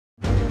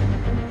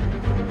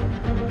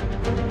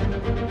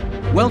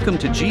Welcome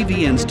to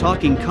GVN's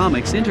Talking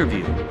Comics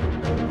interview.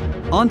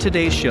 On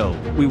today's show,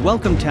 we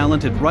welcome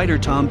talented writer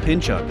Tom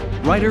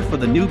Pinchuk, writer for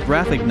the new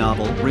graphic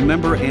novel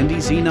Remember Andy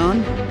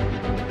Zenon?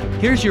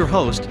 Here's your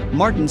host,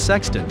 Martin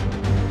Sexton.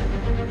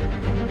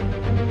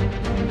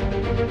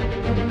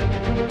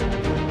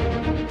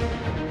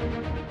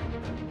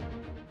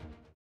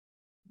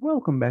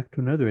 Welcome back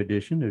to another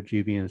edition of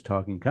GVN's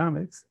Talking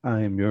Comics.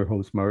 I am your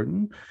host,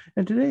 Martin,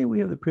 and today we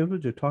have the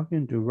privilege of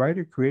talking to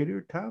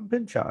writer-creator Tom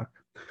Pinchuk.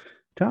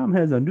 Tom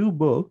has a new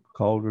book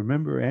called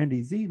Remember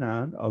Andy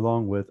Zenon,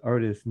 along with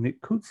artist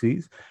Nick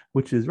Koutzis,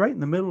 which is right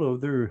in the middle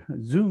of their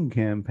Zune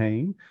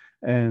campaign.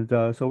 And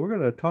so we're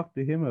going to talk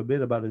to him a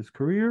bit about his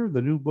career,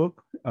 the new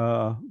book,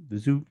 the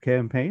Zune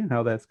campaign,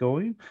 how that's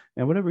going,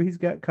 and whatever he's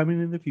got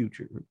coming in the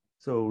future.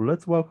 So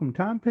let's welcome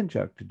Tom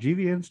Pinchuk to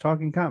GVN's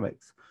Talking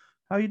Comics.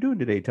 How are you doing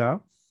today,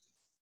 Tom?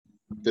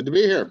 Good to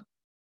be here.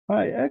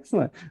 Hi,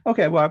 excellent.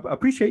 Okay, well, I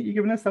appreciate you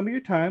giving us some of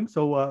your time.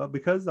 So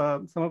because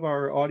some of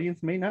our audience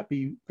may not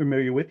be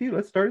familiar with you,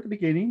 let's start at the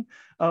beginning.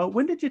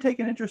 When did you take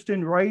an interest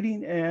in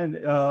writing, and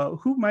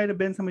who might have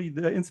been some of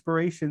the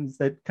inspirations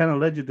that kind of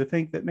led you to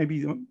think that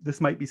maybe this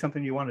might be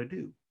something you want to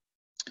do?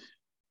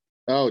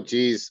 Oh,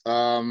 geez.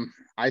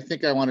 I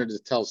think I wanted to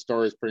tell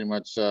stories pretty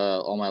much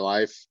all my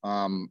life.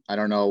 I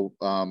don't know.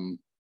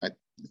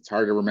 It's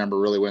hard to remember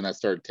really when that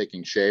started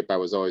taking shape. I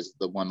was always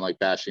the one like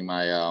bashing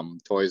my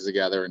toys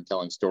together and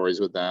telling stories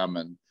with them,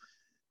 and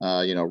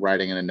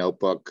writing in a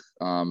notebook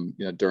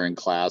during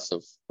class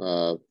of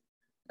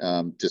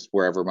just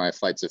wherever my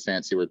flights of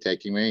fancy were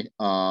taking me.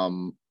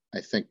 I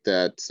think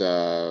it's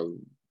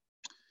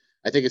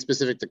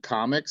specific to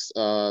comics.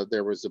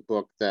 There was a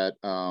book that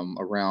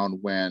around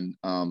when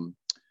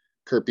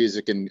Kurt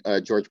Busiek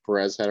and George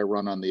Perez had a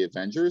run on the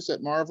Avengers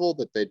at Marvel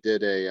that they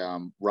did a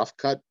rough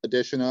cut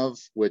edition of,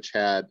 which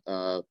had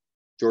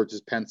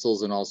George's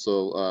pencils and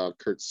also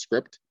Kurt's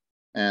script.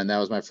 And that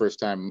was my first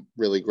time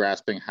really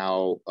grasping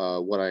how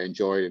what I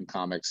enjoyed in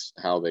comics,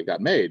 how they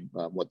got made,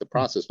 what the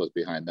process was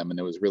behind them. And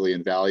it was really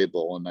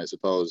invaluable. And I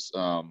suppose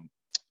I'm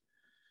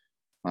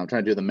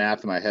trying to do the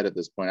math in my head at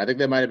this point. I think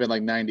that might have been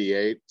like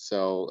 98.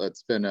 So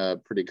it's been a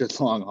pretty good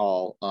long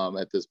haul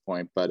at this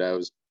point. But I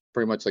was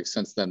pretty much like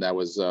since then, that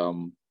was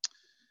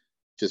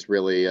just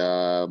really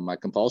my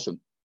compulsion.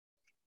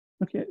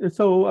 Okay,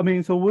 so I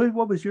mean, so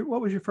what was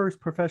your first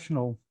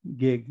professional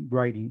gig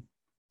writing?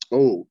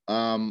 Oh,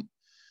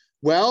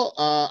 well,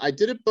 I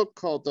did a book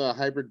called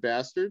Hybrid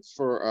Bastards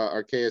for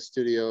Archaea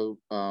Studio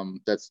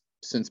that's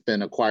since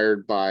been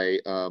acquired by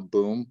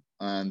Boom,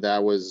 and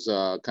that was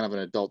kind of an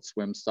Adult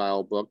Swim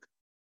style book.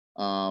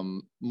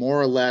 More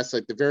or less,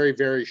 like the very,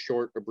 very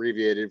short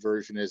abbreviated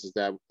version is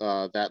that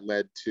that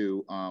led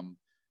to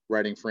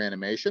writing for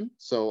animation.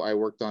 So I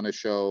worked on a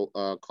show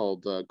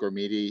called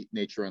Gormiti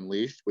Nature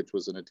Unleashed, which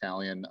was an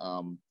Italian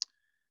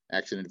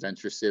action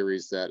adventure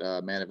series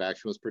that Man of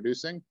Action was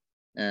producing.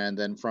 And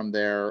then from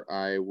there,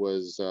 I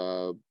was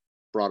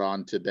brought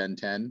on to Ben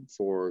 10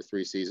 for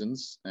 3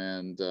 seasons.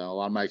 And a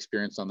lot of my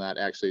experience on that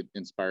actually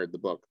inspired the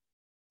book.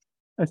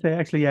 I say,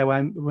 actually, yeah,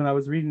 when I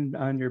was reading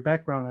on your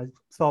background, I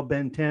saw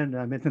Ben 10, and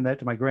I mentioned that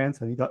to my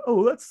grandson. He thought,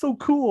 oh, that's so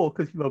cool,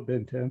 because he loved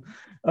Ben 10.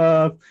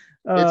 Okay.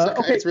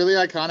 It's really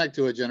iconic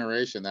to a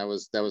generation. That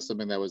was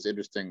something that was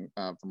interesting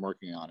from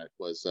working on it.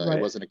 Right.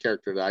 It wasn't a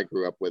character that I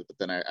grew up with, but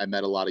then I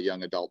met a lot of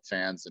young adult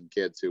fans and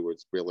kids who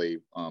was really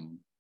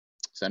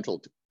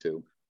central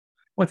to.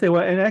 Well, say,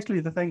 well, and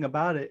actually the thing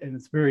about it, and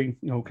it's very,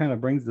 kind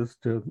of brings us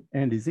to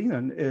Andy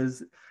Zenon,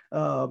 is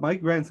my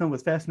grandson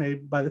was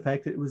fascinated by the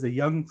fact that it was a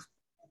young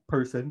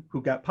person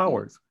who got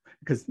powers,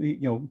 because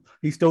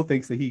he still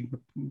thinks that he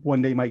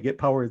one day might get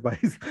powers by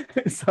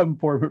some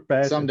form of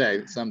fashion.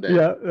 Someday.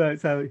 Yeah,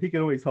 so he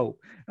can always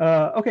hope.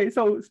 Okay,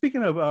 so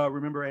speaking of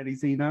Remember Andy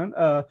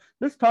Zenon,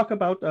 let's talk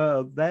about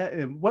that.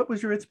 And what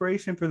was your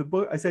inspiration for the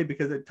book? I say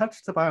because it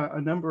touched upon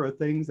a number of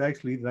things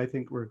actually that I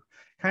think were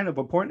kind of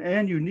important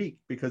and unique,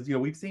 because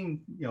we've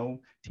seen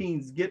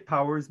teens get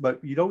powers,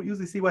 but you don't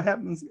usually see what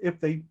happens if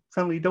they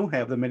suddenly don't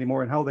have them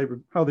anymore and how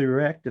they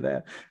react to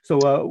that.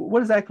 So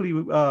what exactly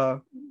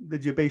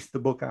did you base the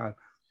book on?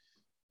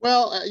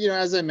 Well,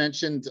 as I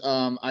mentioned,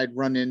 I'd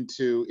run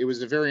into, it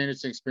was a very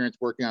interesting experience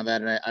working on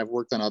that. And I've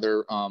worked on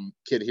other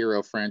kid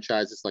hero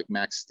franchises like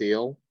Max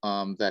Steel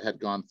that had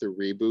gone through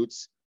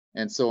reboots.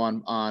 And so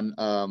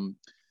on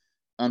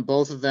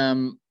both of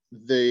them,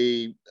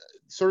 the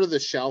sort of the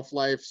shelf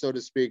life, so to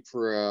speak,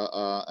 for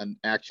an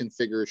action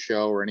figure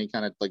show or any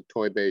kind of like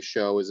toy-based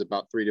show is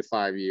about 3 to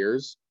 5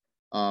 years.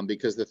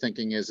 Because the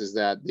thinking is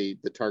that the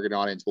target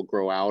audience will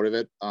grow out of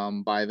it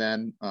by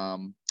then.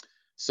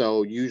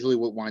 So usually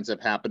what winds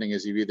up happening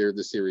is either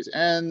the series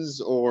ends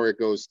or it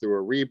goes through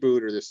a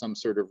reboot or there's some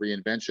sort of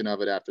reinvention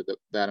of it after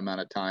that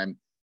amount of time.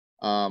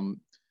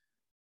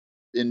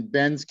 In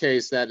Ben's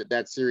case,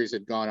 that series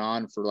had gone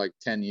on for like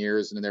 10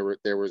 years, and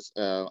there was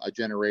a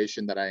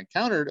generation that I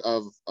encountered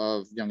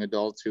of young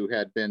adults who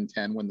had been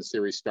 10 when the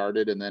series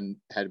started and then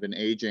had been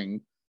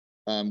aging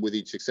with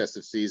each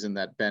successive season.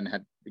 That Ben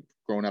had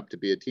grown up to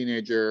be a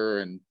teenager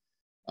and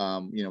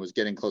was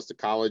getting close to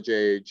college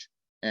age.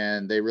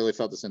 and they really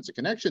felt a sense of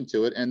connection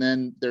to it. And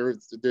then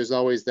there's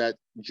always that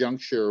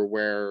juncture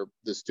where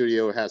the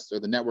studio has to, or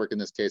the network in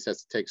this case,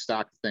 has to take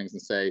stock of things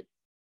and say,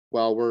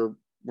 well,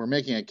 we're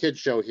making a kids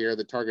show here.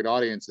 The target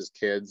audience is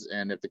kids,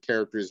 and if the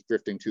character is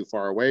drifting too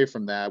far away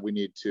from that, we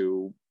need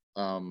to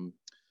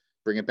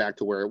bring it back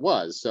to where it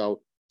was.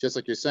 So just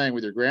like you're saying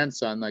with your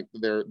grandson, like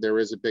there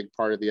is a big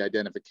part of the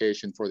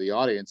identification for the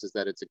audience is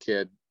that it's a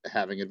kid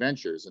having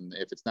adventures, and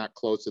if it's not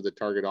close to the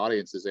target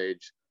audience's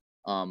age,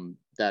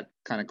 that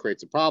kind of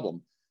creates a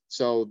problem.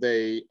 So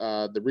the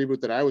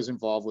reboot that I was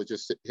involved with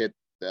just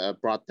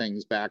brought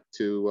things back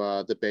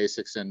to the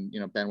basics, and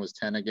Ben was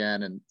 10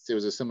 again, and it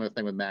was a similar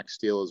thing with Max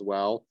Steel as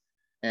well.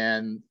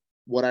 And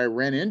what I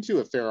ran into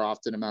a fair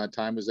often amount of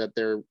time was that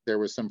there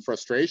was some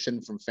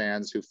frustration from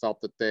fans who felt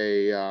that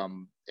they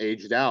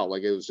aged out.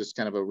 Like it was just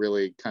kind of a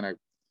really kind of,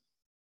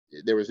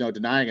 there was no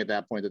denying at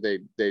that point that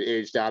they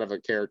aged out of a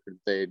character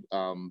that they'd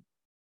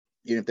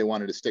even if they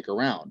wanted to stick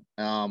around.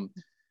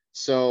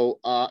 So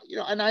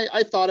and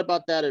I thought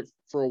about that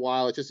for a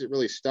while. It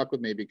really stuck with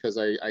me because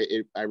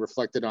I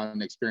reflected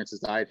on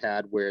experiences that I'd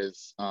had with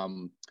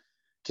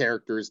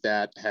characters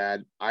that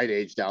I'd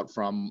aged out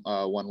from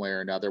one way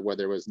or another,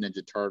 whether it was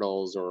Ninja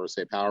Turtles or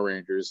say Power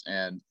Rangers,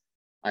 and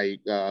I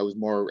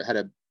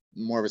had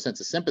more of a sense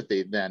of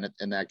sympathy then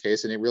in that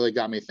case, and it really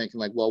got me thinking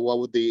like, well, what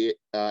would the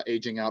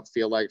aging out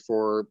feel like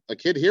for a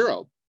kid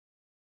hero?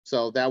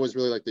 So that was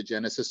really like the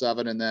genesis of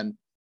it, and then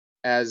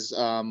as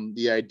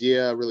the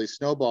idea really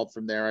snowballed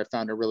from there, I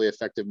found a really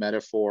effective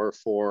metaphor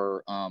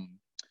for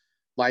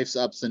life's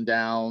ups and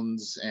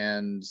downs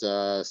and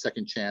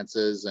second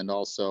chances, and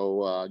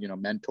also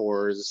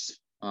mentors,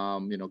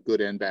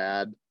 good and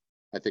bad,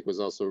 I think was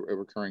also a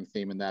recurring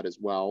theme in that as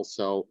well.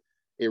 So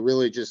it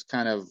really just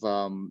kind of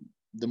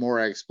the more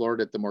I explored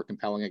it, the more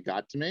compelling it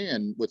got to me.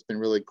 And what's been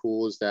really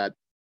cool is that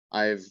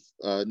I've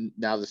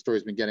now the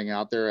story's been getting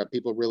out there,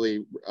 people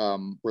really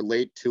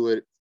relate to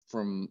it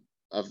from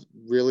a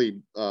really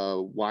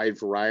wide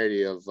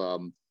variety of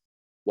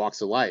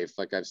walks of life.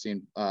 Like I've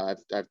seen,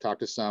 I've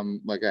talked to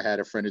some, like I had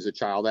a friend who's a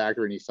child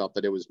actor and he felt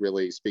that it was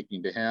really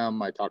speaking to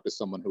him. I talked to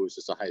someone who was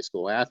just a high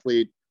school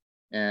athlete,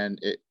 and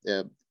it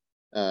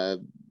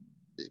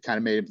kind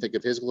of made him think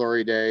of his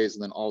glory days.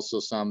 And then also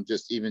some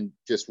just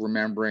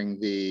remembering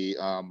the,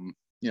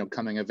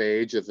 coming of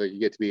age, if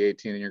you get to be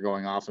 18 and you're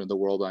going off into the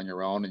world on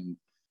your own, and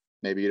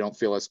maybe you don't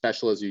feel as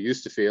special as you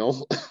used to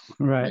feel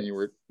right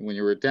when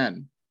you were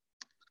 10.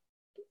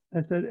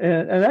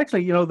 And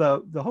actually,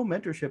 the whole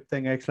mentorship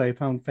thing actually I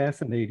found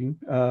fascinating,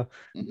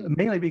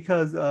 mainly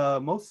because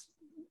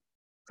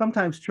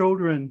sometimes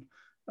children,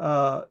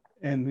 and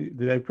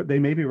they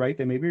may be right,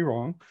 they may be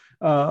wrong,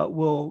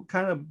 will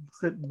kind of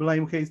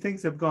blame, okay,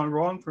 things have gone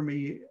wrong for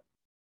me,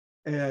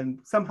 and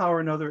somehow or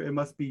another it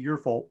must be your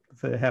fault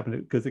if it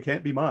happened, because it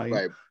can't be mine.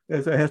 Right.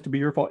 It has to be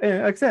your fault.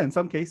 And like I said, in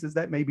some cases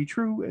that may be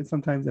true, and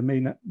sometimes it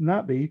may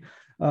not be.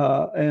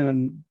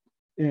 And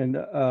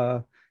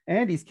in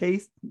Andy's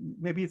case,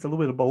 maybe it's a little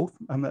bit of both.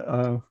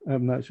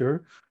 I'm not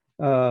sure.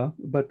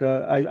 But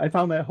I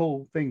found that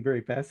whole thing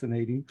very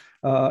fascinating.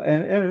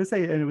 And I would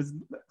say, and it was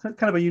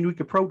kind of a unique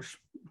approach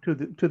to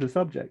the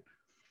subject.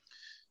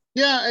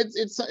 Yeah,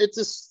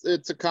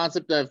 it's a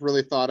concept I've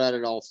really thought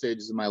at all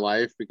stages of my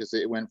life, because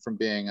it went from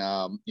being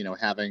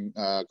having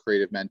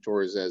creative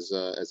mentors as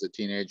a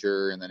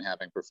teenager, and then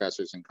having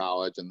professors in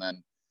college, and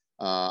then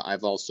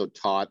I've also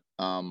taught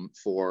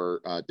for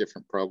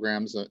different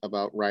programs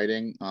about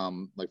writing,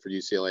 like for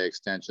UCLA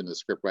Extension, the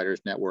Script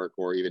Writers Network,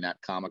 or even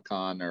at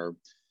Comic-Con or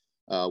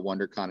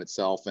WonderCon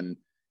itself. And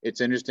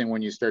it's interesting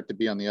when you start to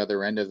be on the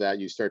other end of that,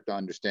 you start to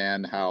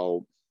understand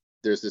how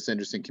there's this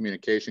interesting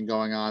communication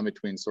going on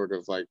between sort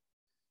of like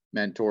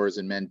mentors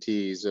and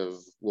mentees of,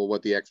 well,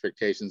 what the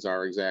expectations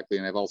are exactly.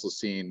 And I've also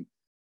seen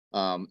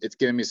it's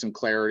given me some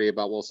clarity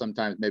about, well,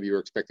 sometimes maybe you're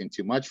expecting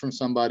too much from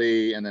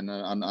somebody. And then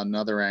on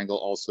another angle,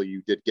 also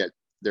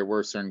there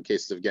were certain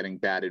cases of getting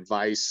bad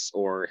advice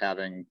or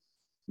having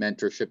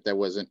mentorship that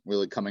wasn't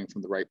really coming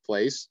from the right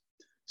place.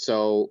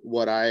 So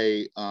what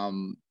I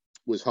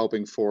was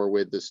hoping for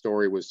with the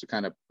story was to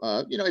kind of,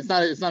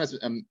 it's not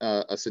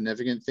a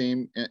significant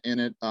theme in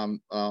it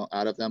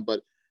out of them,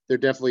 but there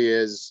definitely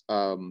is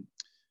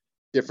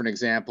different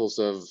examples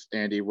of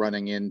Andy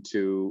running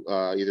into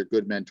either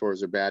good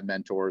mentors or bad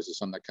mentors, or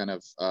some that kind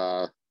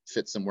of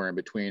fit somewhere in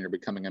between, or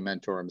becoming a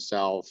mentor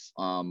himself.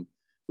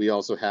 We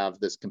also have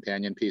this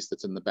companion piece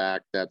that's in the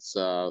back that's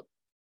a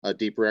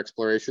deeper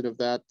exploration of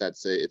that.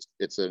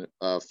 It's a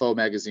faux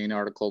magazine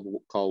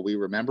article called "We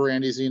Remember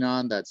Andy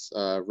Zenon" that's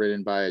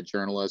written by a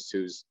journalist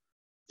who's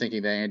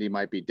thinking that Andy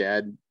might be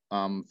dead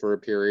for a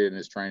period, and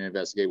is trying to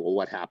investigate, well,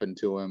 what happened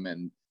to him,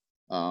 and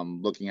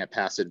looking at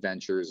past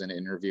adventures and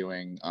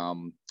interviewing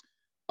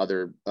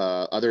other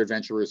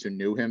adventurers who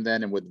knew him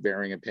then, and with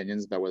varying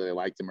opinions about whether they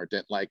liked him or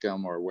didn't like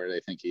him, or where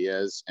they think he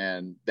is.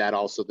 And that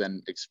also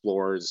then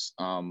explores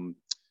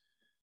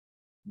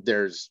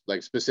there's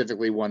like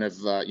specifically one of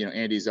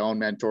Andy's own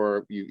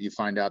mentor. You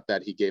find out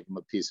that he gave him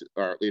a piece,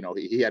 or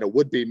he had a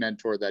would-be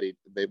mentor that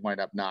they wind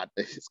up not.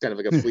 It's kind of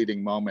like a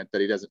fleeting moment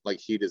that he doesn't like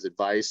heed his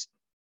advice.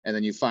 And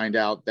then you find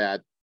out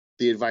that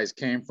the advice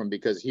came from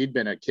because he'd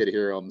been a kid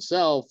hero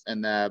himself,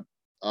 and that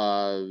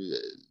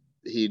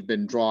he'd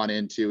been drawn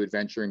into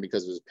adventuring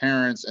because of his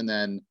parents. And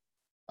then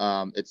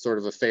it's sort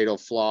of a fatal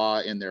flaw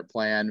in their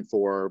plan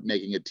for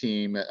making a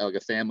team, like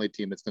a family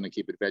team that's going to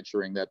keep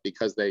adventuring, that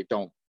because they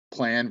don't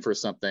plan for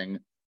something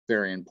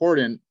very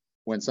important,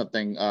 when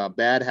something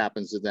bad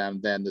happens to them,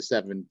 then the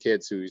 7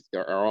 kids who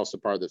are also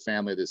part of the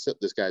family,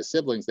 this guy's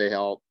siblings, they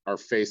all are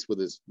faced with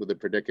a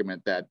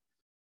predicament that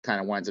kind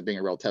of winds up being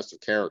a real test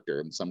of character.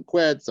 And some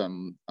quit,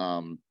 some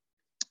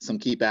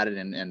keep at it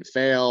and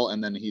fail,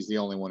 and then he's the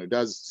only one who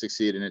does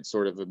succeed. And it's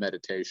sort of a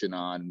meditation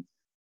on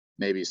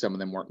maybe some of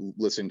them weren't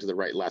listening to the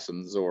right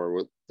lessons,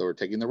 or were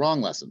taking the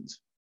wrong lessons.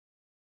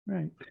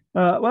 Right.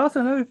 Well, that's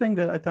another thing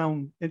that I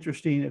found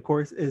interesting, of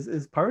course,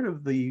 is part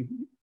of the,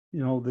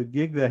 the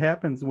gig that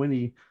happens when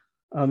he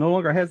no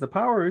longer has the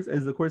powers,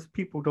 is of course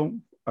people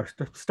are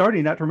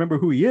starting not to remember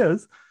who he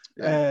is.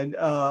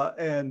 Yeah.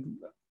 And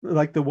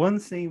like the one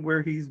scene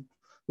where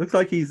looks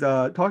like he's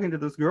talking to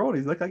this girl, and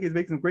he's looks like he's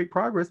making some great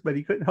progress, but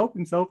he couldn't help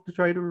himself to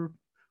try to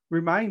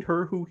remind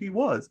her who he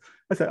was.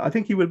 I said, I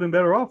think he would have been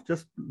better off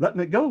just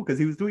letting it go, because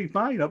he was doing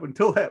fine up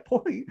until that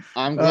point.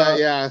 I'm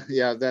glad.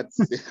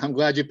 I'm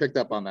glad you picked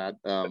up on that.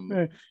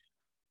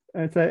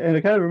 And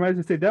it kind of reminds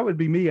me, say that would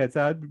be me.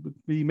 I'd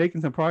be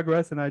making some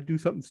progress and I'd do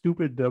something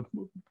stupid to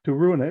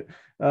ruin it.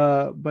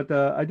 But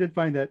I did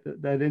find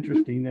that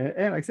interesting, and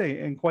like I say,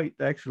 and quite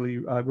actually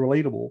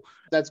relatable.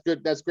 That's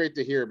good. That's great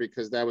to hear,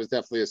 because that was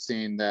definitely a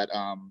scene that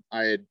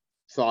I had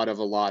thought of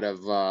a lot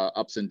of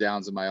ups and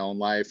downs in my own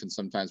life. And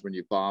sometimes when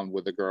you bond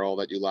with a girl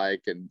that you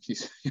like, and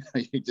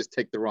you just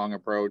take the wrong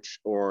approach,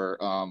 or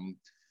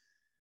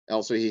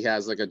also he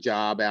has like a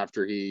job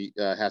after he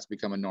has to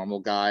become a normal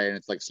guy, and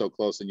it's like so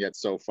close and yet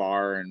so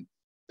far. And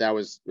that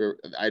was,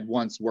 I'd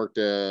once worked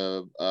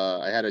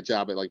I had a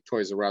job at like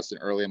Toys R Us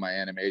early in my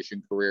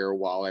animation career,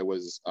 while I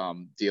was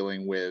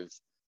dealing with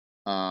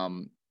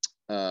an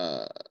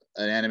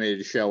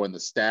animated show and the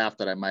staff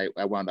that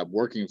I wound up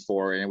working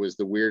for. And it was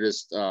the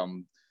weirdest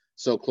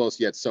so close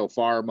yet so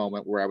far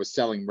moment, where I was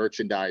selling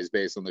merchandise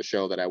based on the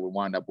show that I would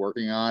wind up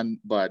working on.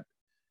 But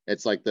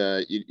it's like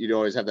you'd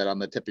always have that on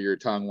the tip of your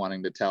tongue,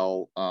 wanting to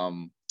tell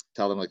them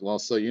like, well,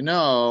 so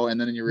and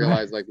then you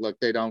realize like, look,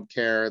 they don't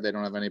care, they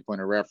don't have any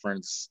point of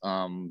reference,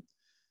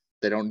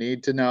 they don't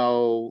need to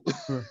know.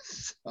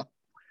 So.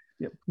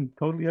 Yep,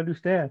 totally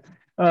understand.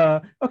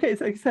 Okay,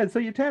 so like I said, so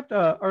you tapped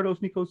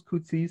Ardos Nikos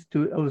Koutsis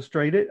to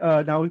illustrate it.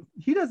 Now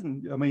he lives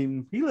in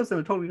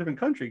a totally different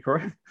country,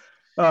 correct?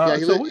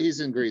 He's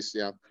in Greece.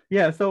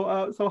 Yeah.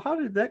 So how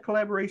did that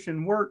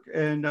collaboration work?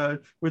 And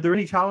were there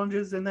any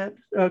challenges in that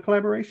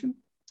collaboration?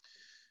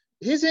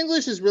 His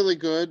English is really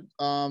good.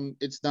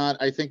 It's not.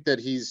 I think that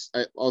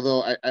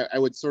although I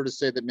would sort of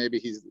say that maybe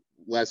he's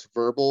less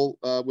verbal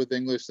with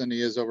English than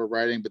he is over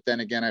writing. But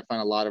then again, I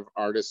find a lot of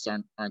artists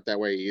aren't that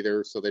way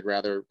either. So they'd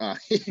rather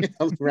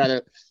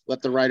rather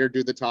let the writer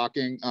do the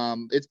talking.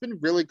 It's been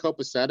really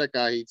copacetic.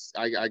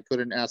 I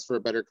couldn't ask for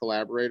a better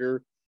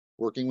collaborator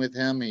working with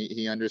him.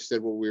 He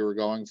understood what we were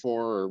going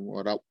for, or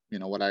what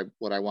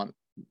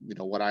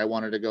I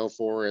wanted to go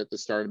for at the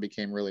start. It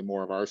became really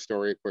more of our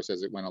story, of course,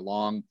 as it went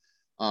along.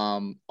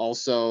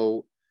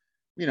 Also,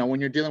 when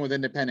you're dealing with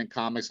independent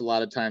comics, a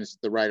lot of times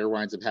the writer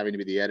winds up having to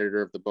be the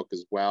editor of the book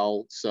as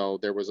well. So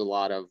there was a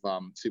lot of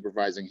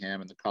supervising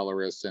him and the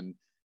colorist. And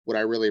what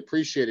I really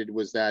appreciated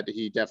was that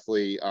he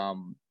definitely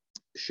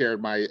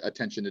shared my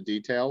attention to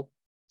detail.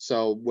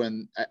 So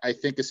when I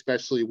think,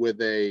 especially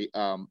with a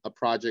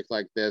project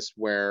like this,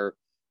 where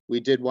we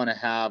did want to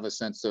have a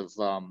sense of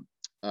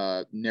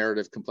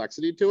narrative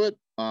complexity to it,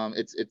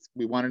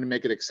 we wanted to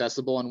make it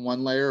accessible on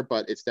one layer,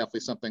 but it's definitely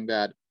something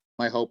that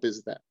my hope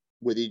is that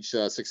with each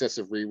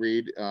successive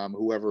reread,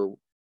 whoever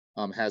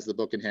has the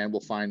book in hand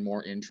will find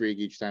more intrigue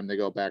each time they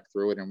go back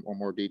through it, or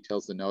more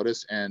details to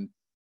notice. And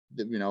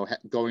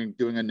doing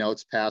a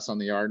notes pass on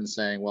the art and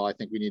saying, well, I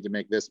think we need to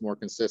make this more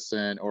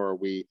consistent, or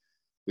we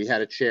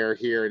had a chair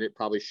here and it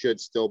probably should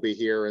still be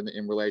here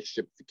in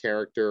relationship to the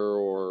character,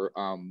 or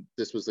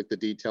this was like the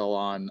detail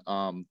on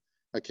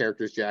a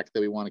character's jacket that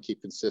we want to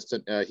keep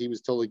consistent. He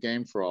was totally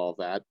game for all of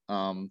that.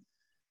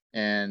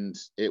 And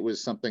it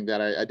was something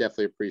that I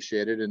definitely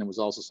appreciated. And it was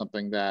also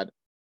something that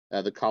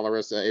the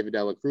colorist, Ava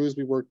de la Cruz,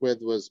 we worked with,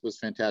 was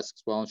fantastic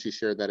as well. And she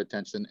shared that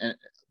attention. And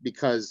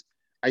because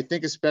I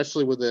think,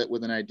 especially with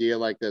an idea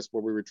like this,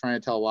 where we were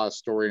trying to tell a lot of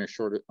story in a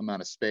short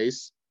amount of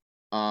space,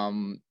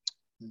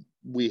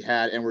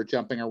 we're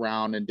jumping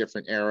around in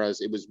different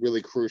eras. It was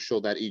really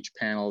crucial that each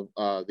panel,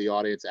 the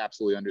audience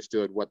absolutely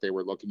understood what they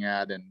were looking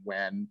at and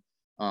when.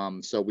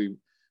 So we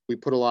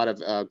put a lot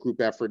of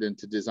group effort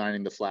into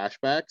designing the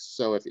flashbacks.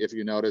 So if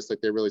you notice, like,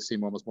 they really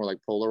seem almost more like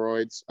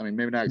Polaroids. I mean,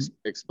 maybe not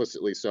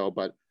explicitly so,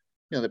 but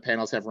the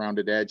panels have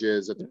rounded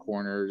edges at the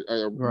corners,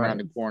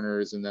 rounded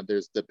corners, and then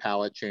there's the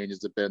palette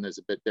changes a bit, and there's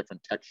a bit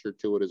different texture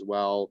to it as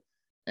well.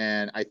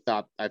 And I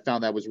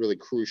found that was really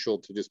crucial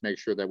to just make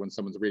sure that when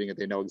someone's reading it,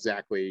 they know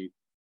exactly,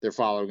 they're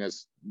following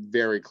us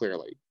very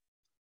clearly.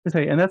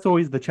 Okay, and that's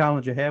always the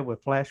challenge I have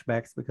with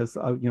flashbacks, because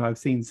I've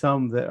seen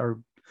some that are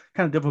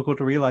kind of difficult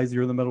to realize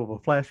you're in the middle of a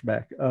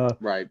flashback.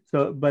 Right.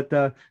 So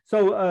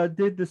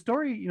did the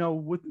story,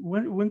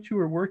 when you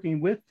were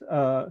working with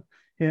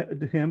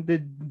him,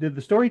 did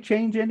the story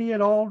change any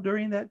at all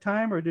during that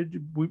time, or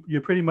did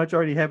you pretty much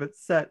already have it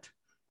set?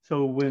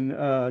 So when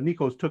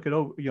Nikos took it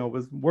over,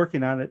 was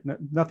working on it,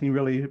 nothing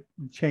really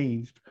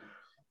changed.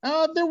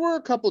 There were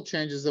a couple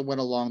changes that went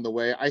along the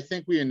way. I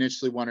think we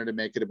initially wanted to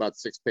make it about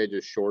 6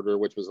 pages shorter,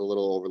 which was a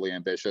little overly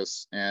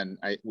ambitious. And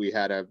we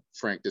had a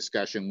frank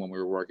discussion when we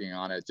were working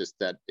on it, just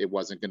that it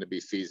wasn't going to be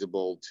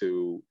feasible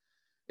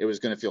it was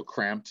going to feel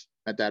cramped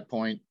at that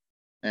point.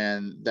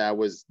 And that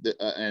was,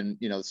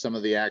 some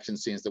of the action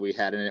scenes that we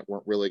had in it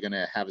weren't really going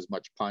to have as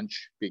much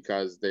punch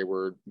because they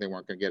weren't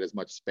going to get as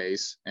much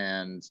space.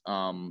 And,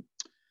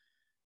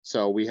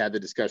 so we had the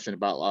discussion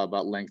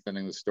about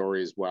lengthening the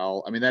story as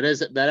well. I mean,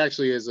 that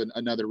actually is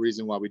another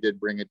reason why we did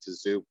bring it to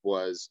Zoop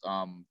was,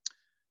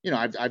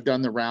 I've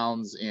done the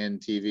rounds in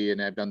TV and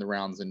I've done the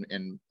rounds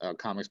in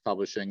comics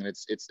publishing, and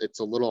it's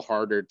a little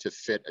harder to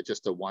fit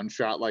just a one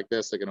shot like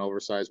this, like an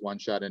oversized one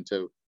shot,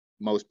 into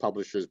most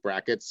publishers'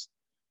 brackets.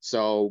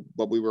 So,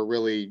 but we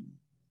really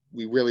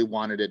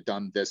wanted it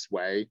done this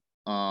way.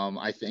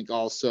 I think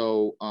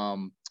also.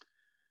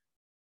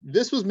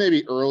 This was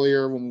maybe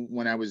earlier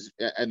when I was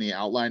in the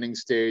outlining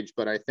stage,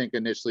 but I think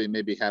initially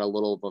maybe had a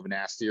little of a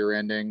nastier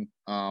ending,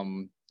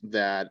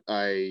 that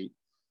I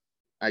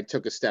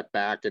took a step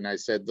back and I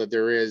said that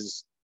there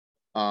is,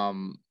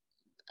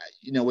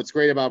 what's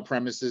great about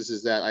premises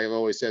is that I've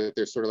always said that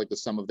they're sort of like the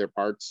sum of their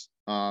parts,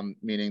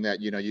 meaning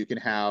that, you can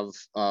have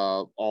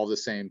all the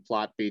same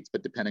plot beats,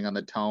 but depending on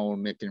the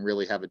tone, it can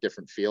really have a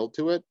different feel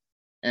to it.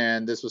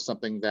 And this was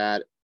something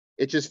that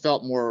it just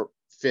felt more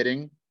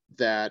fitting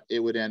that it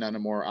would end on a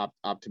more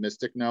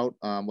optimistic note.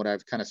 What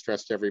I've kind of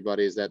stressed to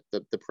everybody is that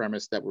the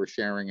premise that we're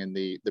sharing in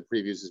the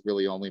previews is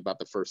really only about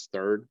the first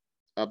third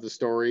of the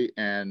story,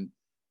 and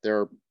there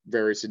are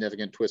very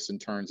significant twists and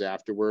turns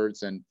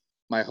afterwards. And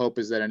my hope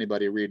is that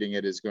anybody reading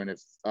it is going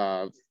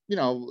to,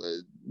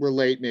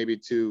 relate maybe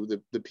to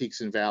the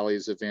peaks and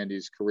valleys of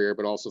Andy's career,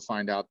 but also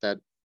find out that,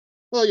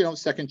 well,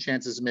 second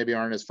chances maybe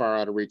aren't as far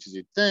out of reach as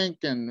you'd think,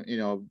 and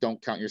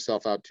don't count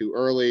yourself out too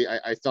early.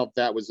 I felt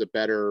that was a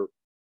better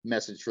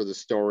message for the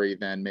story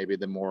than maybe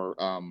the more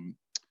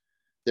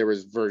there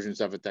was versions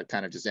of it that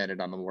kind of just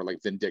ended on the more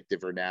like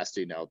vindictive or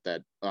nasty note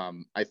that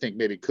I think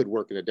maybe could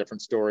work in a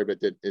different story, but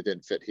it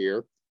didn't fit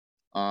here.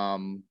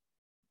 And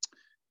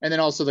then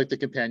also like the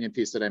companion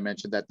piece that I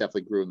mentioned, that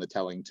definitely grew in the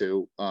telling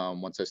too.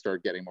 Once I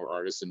started getting more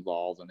artists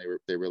involved, and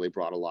they really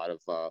brought a lot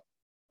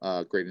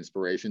of great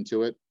inspiration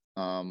to it.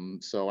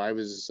 So I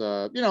was,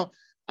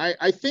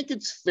 I think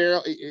it's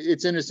fair.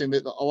 It's interesting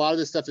that a lot of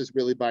this stuff is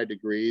really by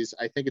degrees.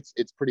 I think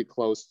it's pretty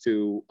close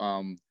to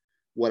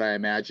what I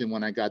imagined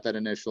when I got that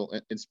initial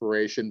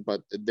inspiration,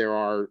 but there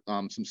are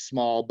some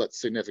small but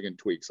significant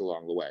tweaks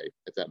along the way,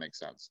 if that makes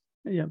sense.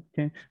 Yeah.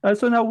 Okay.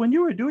 So now, when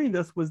you were doing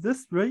this, was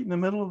this right in the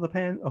middle of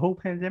the whole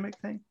pandemic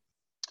thing?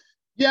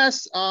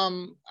 Yes.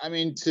 I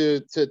mean,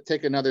 to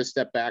take another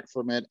step back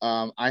from it,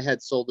 I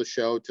had sold the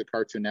show to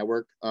Cartoon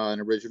Network, an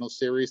original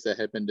series that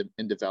had been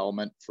in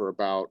development for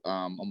about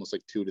almost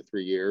like 2 to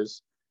 3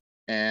 years.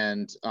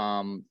 And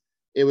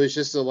it was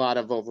just a lot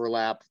of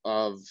overlap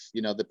of,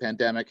 the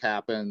pandemic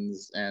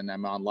happens and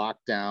I'm on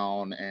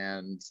lockdown,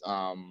 and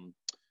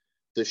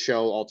the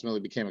show ultimately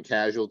became a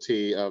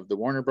casualty of the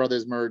Warner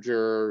Brothers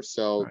merger.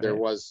 So There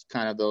was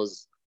kind of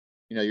those,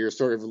 you're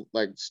sort of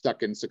like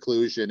stuck in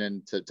seclusion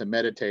and to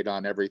meditate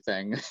on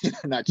everything,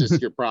 not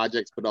just your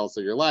projects, but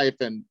also your life.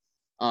 And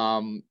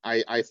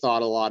I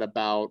thought a lot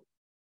about,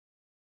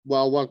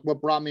 well, what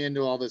brought me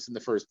into all this in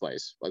the first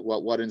place? Like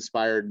what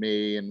inspired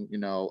me? And,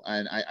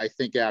 and I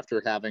think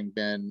after having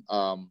been,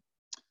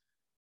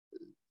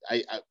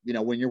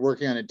 when you're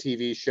working on a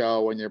TV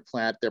show and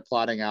they're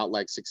plotting out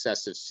like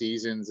successive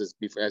seasons as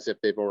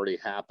if they've already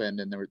happened.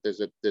 And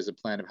there's a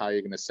plan of how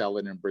you're going to sell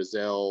it in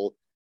Brazil,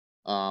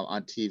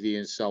 on TV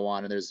and so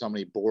on, and there's so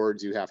many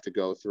boards you have to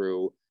go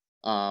through.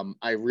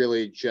 I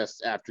really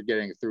just, after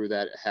getting through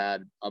that,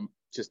 had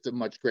just a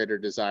much greater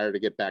desire to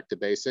get back to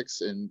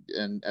basics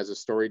and as a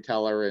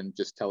storyteller and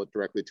just tell it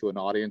directly to an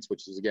audience,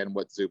 which is again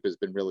what Zoop has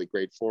been really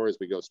great for, is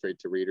we go straight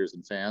to readers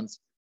and fans.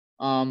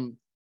 And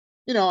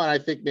I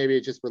think maybe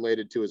it just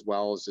related to as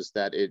well as just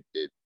that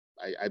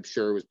I'm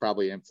sure it was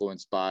probably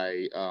influenced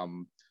by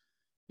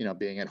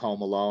being at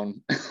home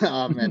alone,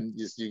 and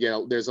just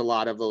there's a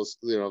lot of those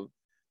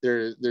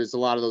there's a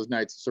lot of those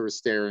nights sort of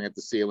staring at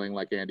the ceiling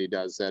like Andy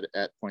does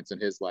at points in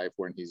his life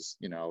when he's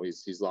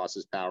lost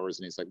his powers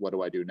and he's like, what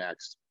do I do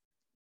next?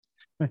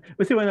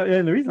 But see,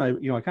 and the reason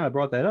I kind of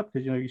brought that up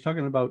because you're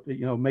talking about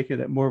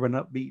making it more of an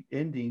upbeat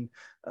ending.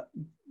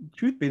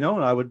 Truth be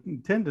known, I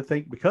would tend to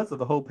think because of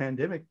the whole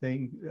pandemic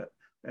thing,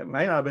 it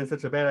might not have been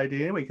such a bad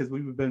idea anyway, because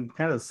we've been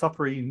kind of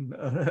suffering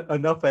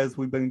enough as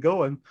we've been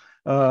going.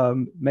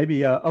 Maybe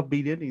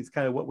upbeat ending is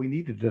kind of what we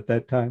needed at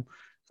that time.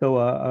 So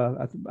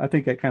I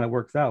think that kind of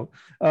works out.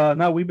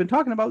 Now, we've been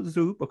talking about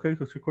Zoop, okay,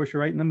 because of course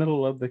you're right in the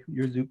middle of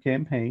your Zoop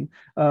campaign.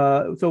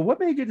 So what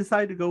made you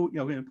decide to go,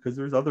 because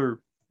there's other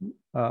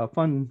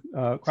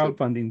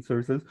crowdfunding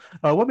sources.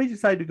 What made you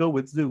decide to go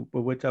with Zoop,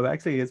 which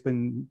actually has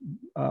been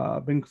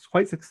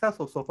quite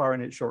successful so far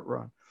in its short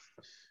run?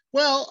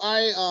 Well,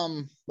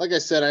 like I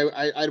said,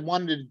 I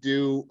wanted to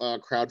do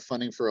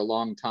crowdfunding for a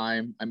long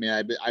time. I mean,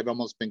 I've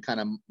almost been kind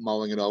of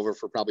mulling it over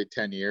for probably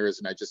 10 years,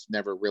 and I just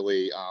never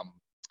really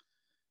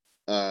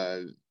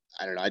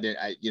I don't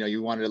know.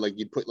 You wanted to, like,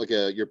 you put like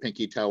your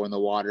pinky toe in the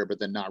water, but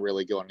then not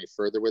really go any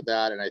further with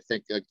that. And I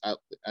think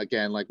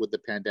again, like with the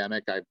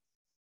pandemic,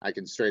 I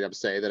can straight up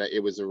say that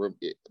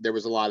there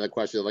was a lot of the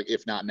questions like,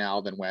 if not now,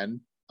 then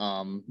when,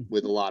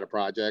 with a lot of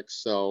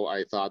projects. So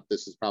I thought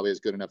this is probably as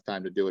good enough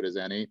time to do it as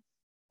any.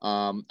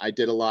 I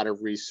did a lot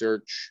of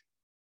research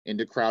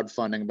into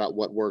crowdfunding about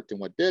what worked and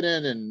what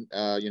didn't, and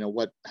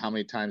how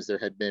many times there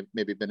had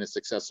maybe been a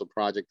successful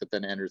project that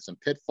then entered some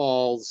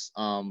pitfalls,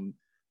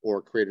 or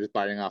creators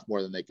biting off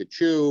more than they could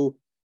chew.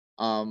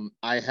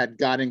 I had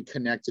gotten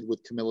connected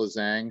with Camilla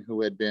Zhang,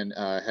 who had been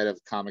head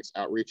of comics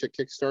outreach at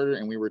Kickstarter,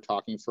 and we were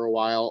talking for a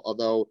while.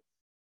 Although,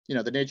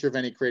 the nature of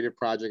any creative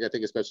project, I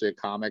think especially a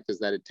comic, is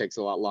that it takes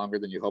a lot longer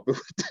than you hope it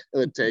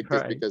would take,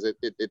 just because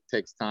it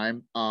takes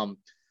time.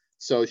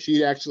 So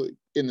she actually,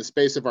 in the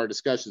space of our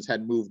discussions,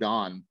 had moved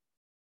on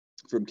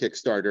from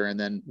Kickstarter, and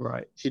then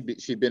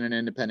she'd been an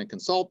independent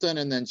consultant,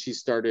 and then she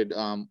started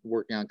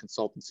working on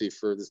consultancy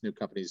for this new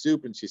company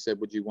Zoop, and she said,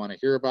 would you want to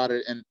hear about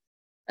it? And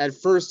at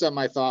first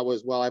my thought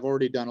was, well, I've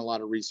already done a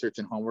lot of research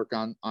and homework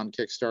on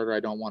Kickstarter.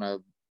 I don't want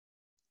to,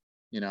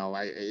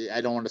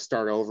 I don't want to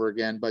start over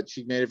again. But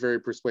she made a very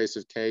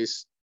persuasive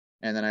case,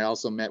 and then I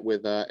also met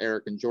with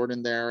Eric and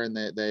Jordan there, and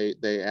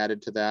they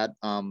added to that.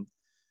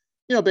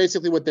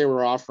 Basically what they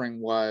were offering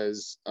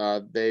was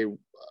they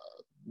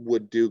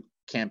would do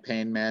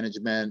campaign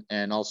management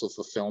and also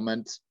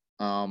fulfillment,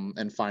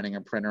 and finding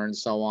a printer and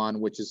so on,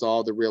 which is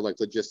all the real, like,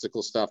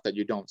 logistical stuff that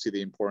you don't see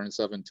the importance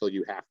of until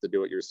you have to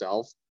do it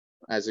yourself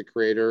as a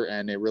creator,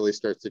 and it really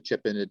starts to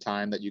chip into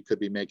time that you could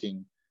be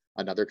making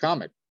another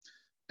comic.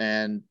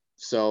 And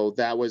so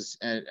that was,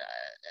 and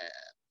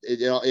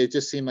it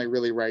just seemed like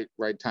really right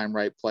time,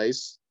 right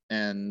place.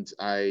 And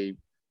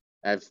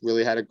I've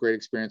really had a great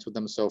experience with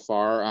them so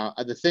far.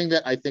 The thing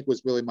that I think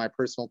was really my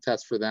personal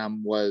test for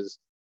them was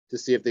to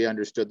see if they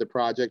understood the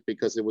project,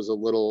 because it was a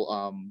little,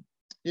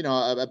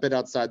 a bit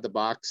outside the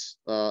box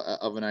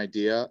of an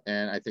idea.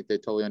 And I think they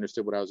totally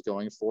understood what I was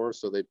going for.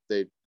 So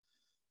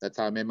that's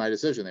how I made my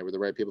decision. They were the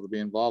right people to be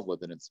involved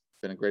with, and it's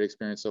been a great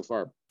experience so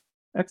far.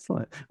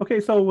 Excellent. Okay,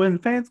 so when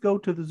fans go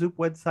to the Zoop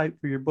website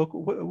for your book,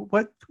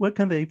 what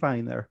can they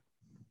find there?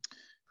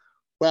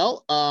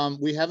 Well,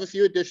 we have a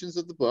few editions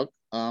of the book.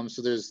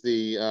 So there's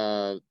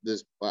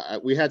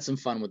we had some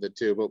fun with it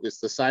too, but it's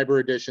the Cyber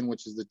edition,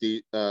 which is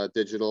the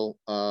digital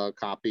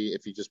copy,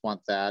 if you just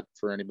want that,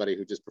 for anybody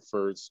who just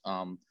prefers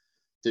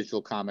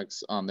digital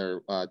comics on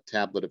their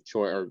tablet of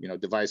choice, or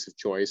device of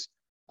choice.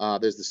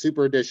 There's the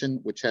Super edition,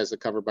 which has a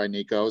cover by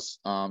Nikos,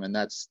 and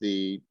that's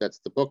the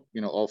book,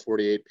 all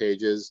 48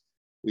 pages.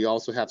 We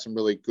also have some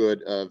really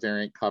good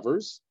variant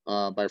covers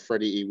by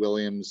Freddie E.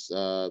 Williams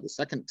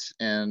II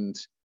and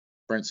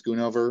Brent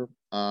Schoonover,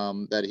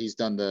 that he's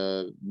done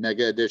the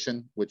Mega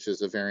edition, which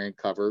is a variant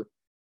cover.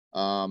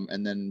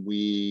 And then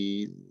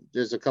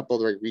there's a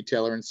couple of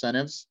retailer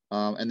incentives.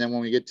 And then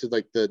when we get to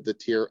like the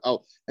tier,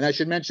 and I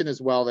should mention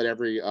as well that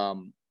every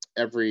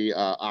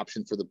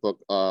option for the book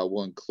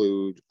will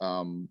include,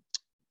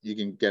 you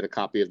can get a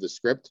copy of the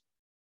script,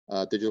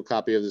 digital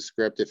copy of the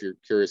script. If you're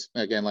curious,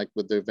 again, like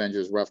with the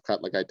Avengers rough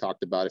cut, like I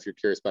talked about, if you're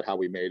curious about how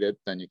we made it,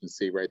 then you can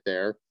see right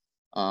there.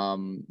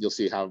 You'll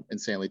see how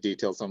insanely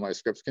detailed some of my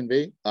scripts can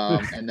be.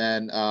 And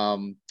then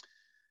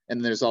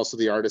there's also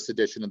the artist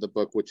edition of the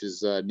book, which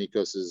is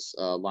Nikos's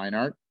line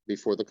art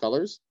before the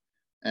colors.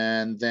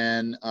 And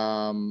then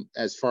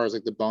as far as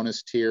like the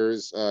bonus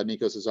tiers,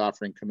 Nikos is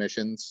offering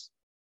commissions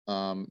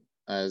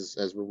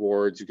as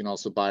rewards. You can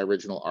also buy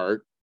original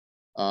art.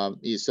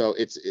 So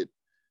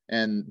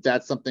and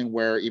that's something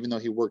where, even though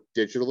he worked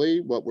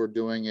digitally, what we're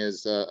doing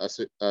is a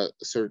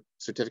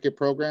certificate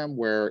program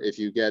where if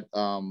you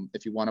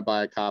want to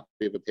buy a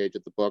copy of a page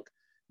of the book,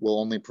 we'll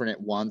only print it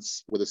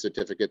once with a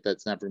certificate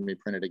that's never going to be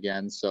printed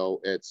again.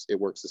 So it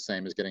works the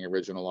same as getting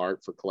original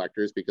art for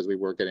collectors, because we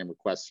were getting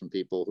requests from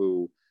people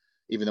who,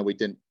 even though we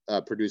didn't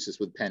produce this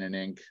with pen and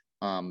ink,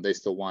 they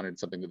still wanted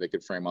something that they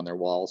could frame on their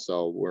wall.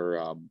 So we're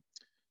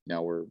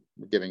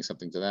giving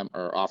something to them,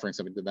 or offering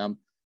something to them.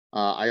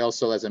 I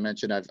also, as I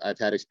mentioned, I've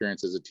had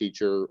experience as a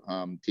teacher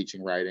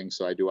teaching writing,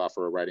 so I do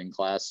offer a writing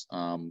class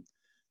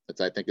that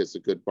I think is a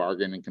good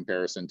bargain in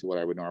comparison to what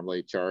I would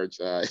normally charge,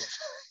 at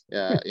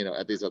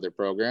these other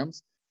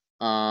programs.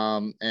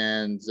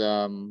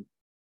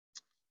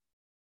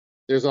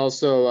 There's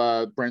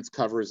also Brent's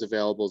covers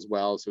available as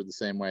well, so the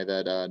same way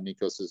that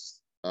Nikos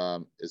is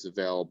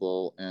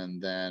available. And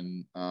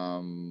then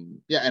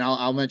and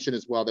I'll mention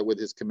as well that with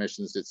his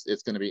commissions,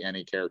 it's going to be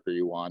any character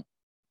you want.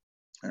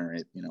 All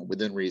right,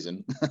 within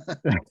reason.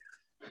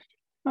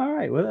 All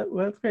right. Well,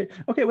 that's great.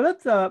 Okay. Well,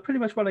 that's pretty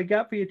much what I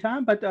got for you,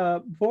 Tom. But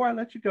before I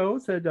let you go,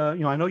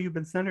 I know you've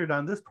been centered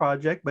on this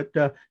project, but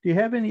do you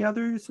have any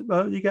others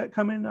you got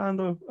coming on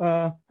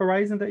the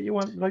horizon that you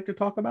like to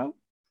talk about?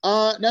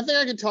 Nothing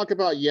I can talk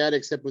about yet,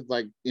 except with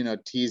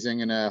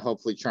teasing in a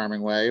hopefully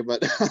charming way.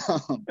 But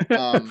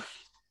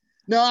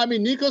no, I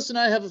mean, Nikos and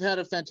I have had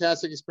a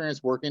fantastic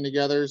experience working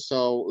together.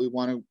 So we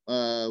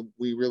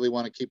really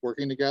want to keep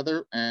working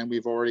together. And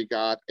we've already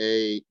got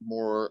a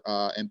more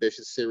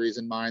ambitious series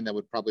in mind that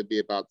would probably be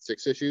about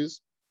 6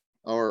 issues.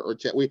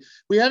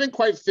 We haven't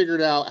quite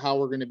figured out how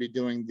we're going to be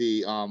doing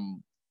the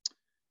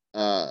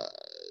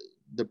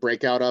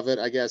breakout of it,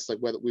 I guess. Like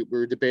whether we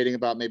were debating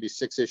about maybe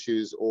 6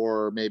 issues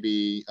or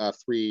maybe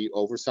 3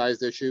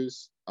 oversized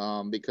issues,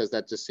 because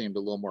that just seemed a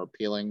little more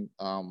appealing,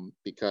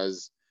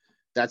 because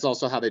that's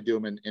also how they do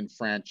them in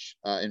France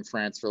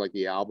for like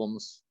the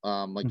albums.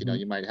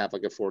 You might have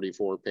like a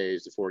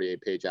 44-page to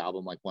 48-page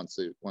album like once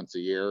a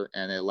year,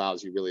 and it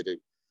allows you really to,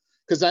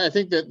 because I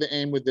think that the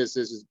aim with this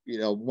is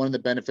one of the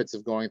benefits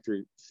of going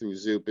through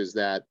Zoop is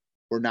that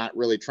we're not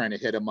really trying to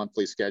hit a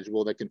monthly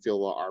schedule that can feel a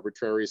little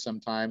arbitrary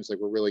sometimes. Like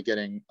we're really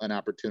getting an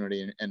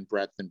opportunity and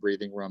breadth and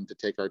breathing room to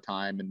take our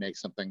time and make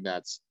something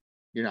that's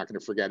you're not going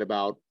to forget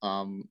about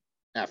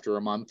after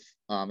a month.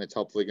 It's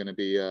hopefully going to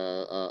be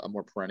a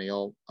more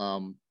perennial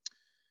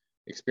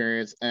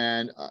experience,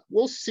 and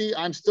we'll see.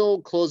 I'm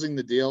still closing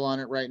the deal on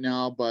it right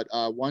now, but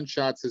one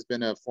shots has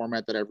been a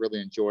format that I've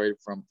really enjoyed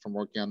from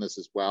working on this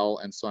as well,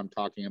 and so I'm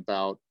talking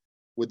about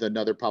with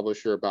another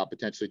publisher about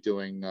potentially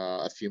doing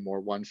a few more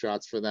one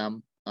shots for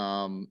them.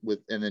 And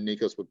then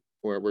Nikos,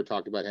 where we're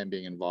talking about him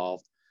being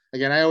involved.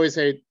 Again, I always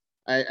hate.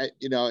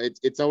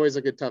 It's always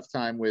like a tough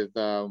time with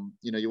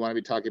you want to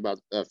be talking about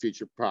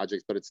future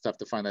projects, but it's tough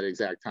to find that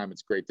exact time.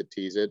 It's great to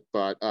tease it,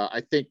 but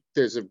I think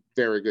there's a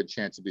very good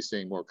chance to be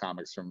seeing more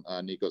comics from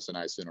Nikos and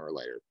I sooner or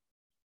later.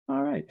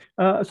 All right.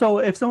 So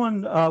if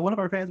someone, one of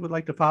our fans would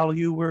like to follow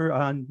you, we're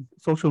on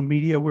social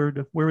media. Where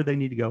would they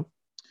need to go?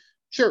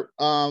 Sure.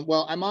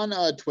 Well, I'm on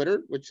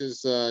Twitter, which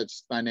is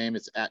just my name.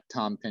 It's at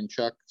Tom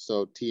Pinchuk.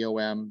 So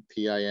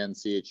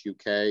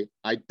TOMPINCHUK.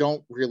 I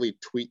don't really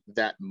tweet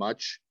that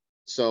much.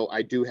 So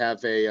I do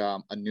have a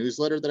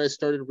newsletter that I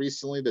started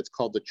recently that's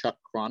called the Chuck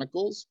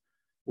Chronicles,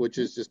 which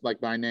is just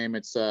like my name.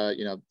 It's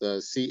the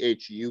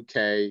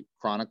CHUK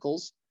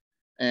Chronicles,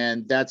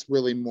 and that's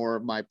really more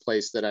of my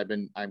place that I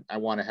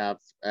want to have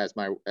as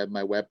my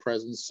web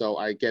presence. So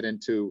I get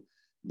into,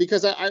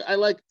 because I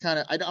like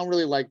I don't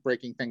really like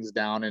breaking things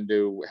down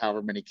into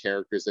however many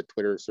characters that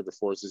Twitter sort of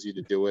forces you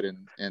to do it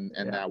in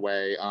that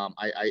way.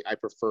 I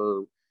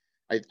prefer.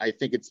 I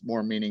think it's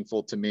more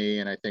meaningful to me,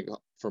 and I think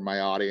for my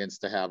audience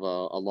to have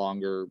a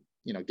longer,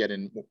 get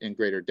in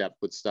greater depth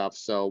with stuff.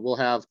 So we'll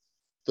have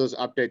those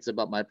updates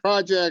about my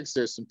projects.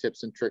 There's some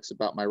tips and tricks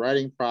about my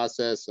writing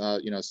process.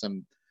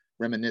 Some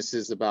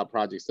reminiscences about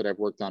projects that I've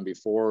worked on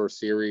before or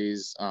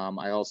series.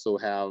 I'll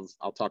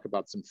talk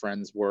about some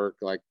friends' work,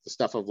 like the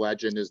Stuff of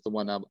Legend is the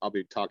one I'll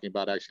be talking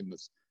about, actually,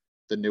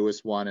 the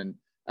newest one. And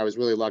I was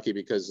really lucky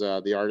because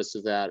the artist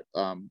of that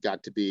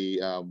got to be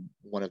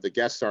one of the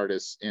guest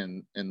artists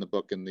in the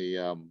book, in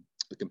the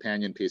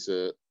companion piece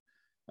of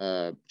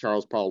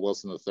Charles Paul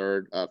Wilson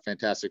III.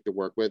 Fantastic to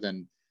work with,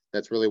 and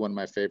that's really one of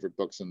my favorite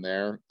books in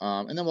there.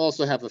 And then we'll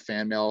also have a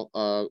fan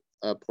mail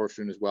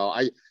portion as well.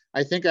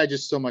 I think I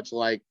just so much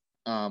like,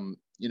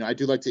 I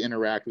do like to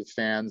interact with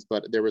fans,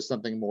 but there was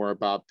something more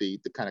about the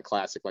kind of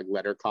classic like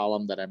letter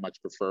column that I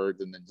much preferred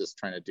than just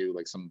trying to do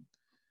like some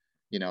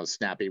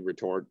snappy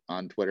retort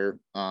on Twitter.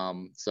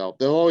 So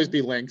there'll always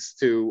be links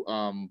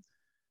to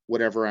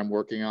whatever I'm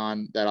working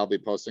on that I'll be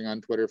posting on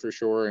Twitter for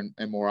sure.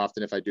 And more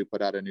often, if I do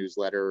put out a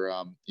newsletter,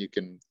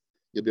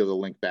 you'll be able to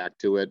link back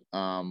to it.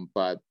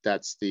 But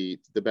that's the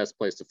best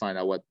place to find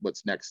out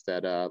what's next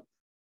at Tom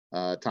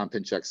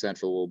Pinchuk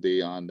Central will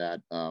be on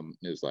that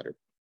newsletter.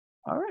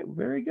 All right,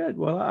 very good.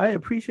 Well, I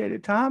appreciate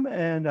it, Tom,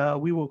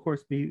 and we will of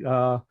course be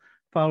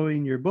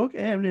following your book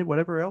and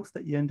whatever else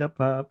that you end up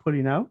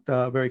putting out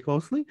very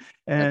closely.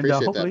 And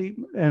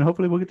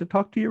hopefully we'll get to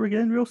talk to you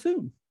again real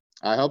soon.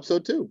 I hope so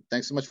too.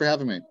 Thanks so much for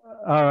having me.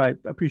 All right,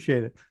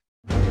 appreciate it.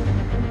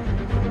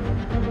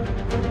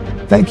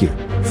 Thank you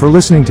for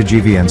listening to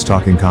GVN's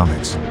Talking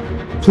Comics.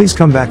 Please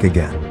come back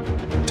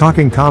again.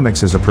 Talking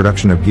Comics is a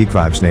production of Geek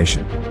Vibes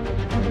Nation.